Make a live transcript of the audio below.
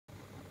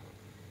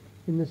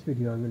In this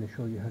video, I'm going to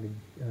show you how to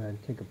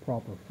take a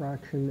proper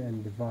fraction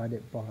and divide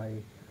it by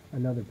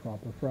another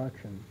proper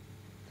fraction.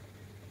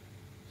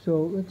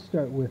 So let's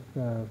start with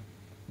 1/2,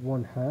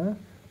 and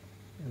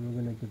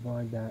we're going to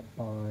divide that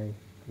by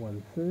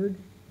 1/3.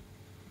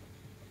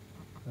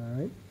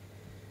 Alright.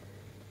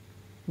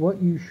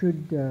 What you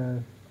should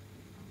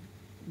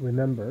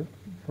remember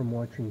from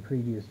watching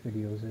previous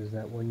videos is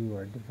that when you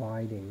are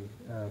dividing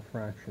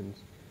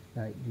fractions,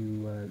 that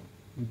you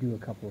do a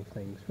couple of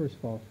things. First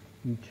of all,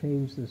 you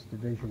change this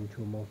division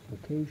to a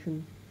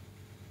multiplication,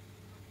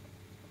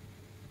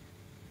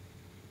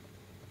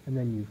 and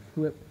then you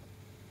flip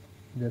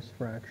this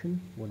fraction,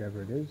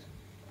 whatever it is.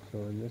 So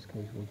in this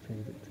case, we'll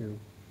change it to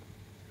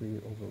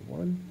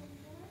 3/1.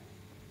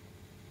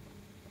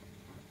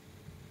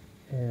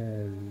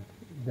 And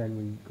then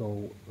we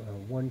go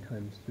 1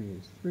 times 3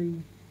 is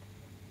 3,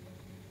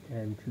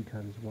 and 2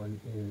 times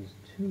 1 is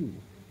 2.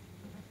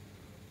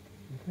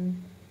 Okay?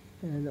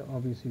 And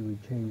obviously we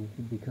change,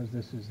 because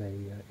this is a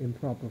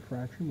improper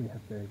fraction, we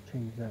have to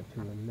change that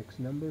to a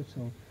mixed number.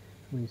 So how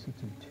many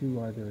sets of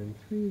 2 are there in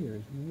 3?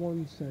 There's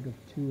one set of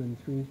 2 and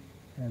 3,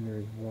 and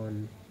there's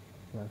 1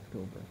 left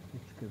over,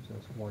 which gives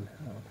us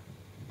 1/2.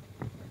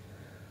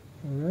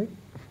 Alright,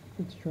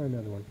 let's try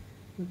another one.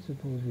 Let's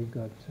suppose we've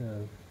got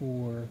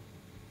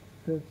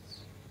 4/5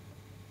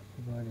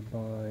 divided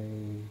by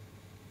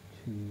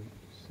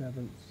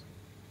 2/7.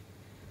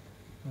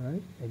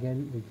 Alright,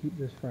 again, we keep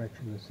this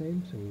fraction the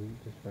same, so we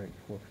just write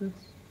 4/5.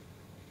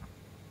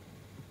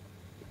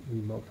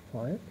 We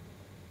multiply it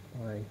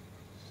by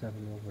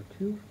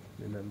 7/2.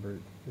 Remember,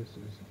 this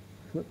is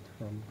flipped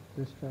from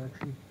this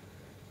fraction,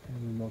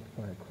 and we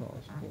multiply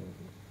across.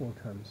 4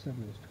 times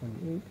 7 is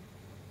 28,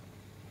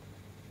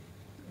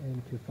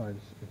 and 2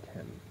 5s are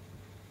 10.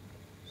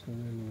 So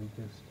then we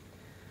just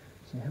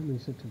say how many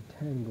sets of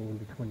 10 go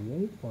into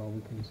 28? Well,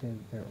 we can say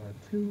that there are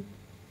 2,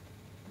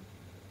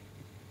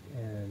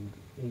 and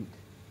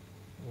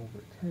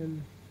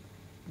 8/10,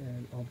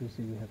 and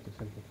obviously we have to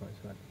simplify,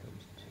 so that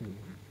becomes 2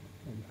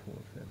 and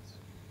 4/5.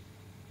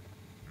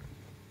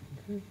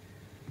 Okay,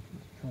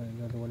 let's try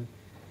another one.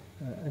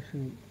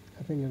 Actually,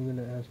 I think I'm going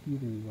to ask you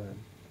to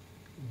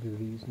do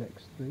these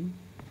next three.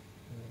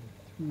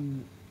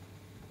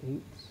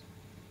 3/8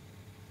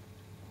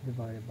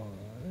 divided by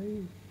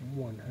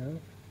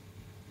 1/2,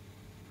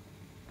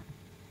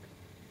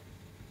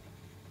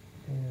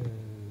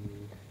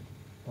 and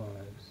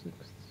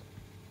 5/6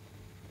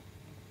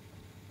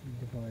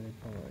 divided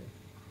by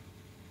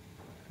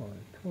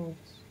 5/12,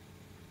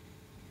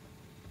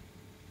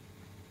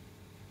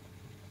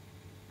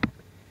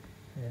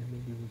 and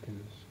maybe we can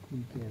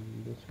squeak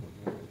in this one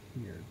right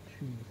here,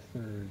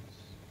 2/3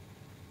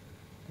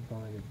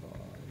 divided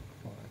by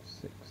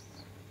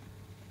 5/6.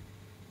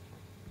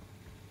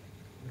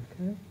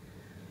 Okay,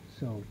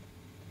 so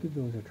give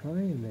those a try,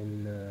 and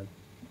then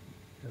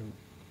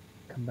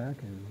come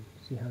back and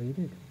see how you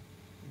did.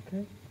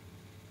 Okay.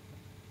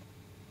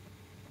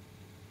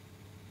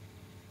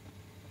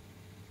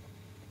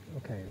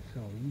 Okay, so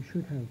you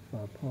should have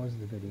paused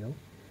the video,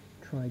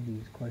 tried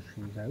these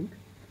questions out,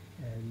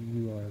 and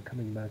you are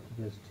coming back to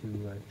this to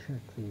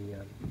check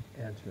the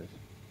answers.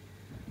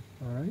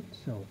 Alright,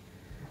 so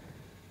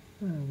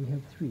we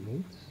have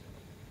 3/8,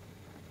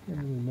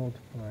 and we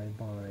multiply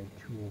by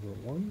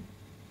 2/1.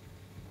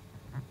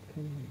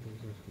 Okay, that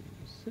gives us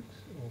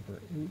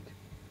 6/8.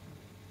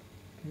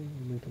 Okay,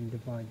 and we can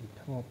divide the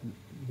top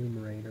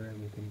numerator,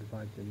 and we can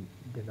divide the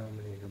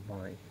denominator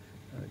by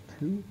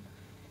 2.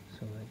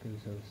 So that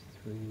gives us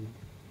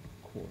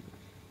 3/4.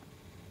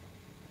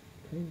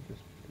 Okay,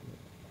 just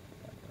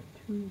divide by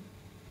 2,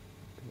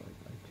 divide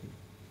by 2.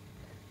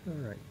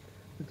 Alright,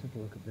 let's have a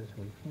look at this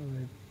one.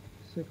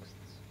 5/6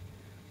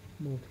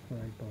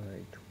 multiplied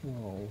by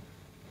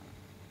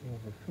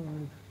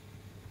 12/5.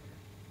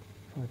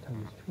 5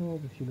 times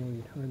 12, if you know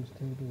your times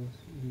tables,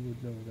 you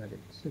would know that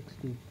it's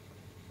 60,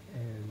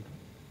 and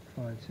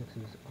 5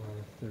 6s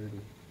are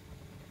 30.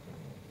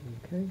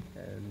 Okay,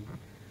 and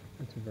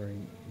that's a very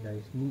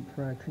nice, neat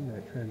fraction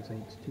that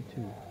translates to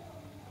 2.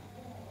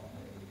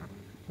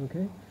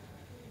 Okay,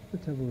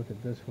 let's have a look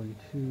at this one.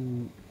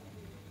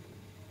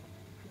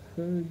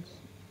 2/3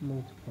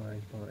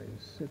 multiplied by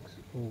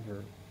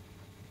 6/5,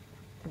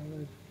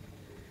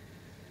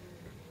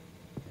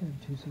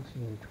 and 2 6s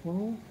are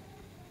 12,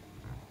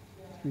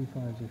 3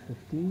 5s are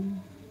 15,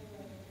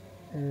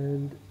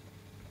 and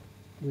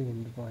we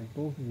can divide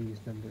both of these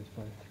numbers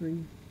by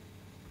 3.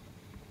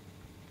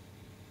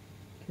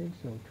 Okay,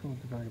 so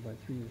 12 divided by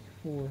 3 is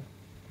 4,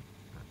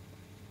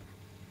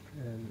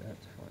 and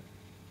that's 5.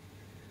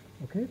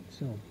 Okay,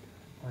 so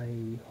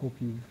I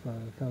hope you've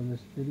found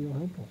this video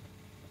helpful.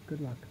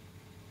 Good luck.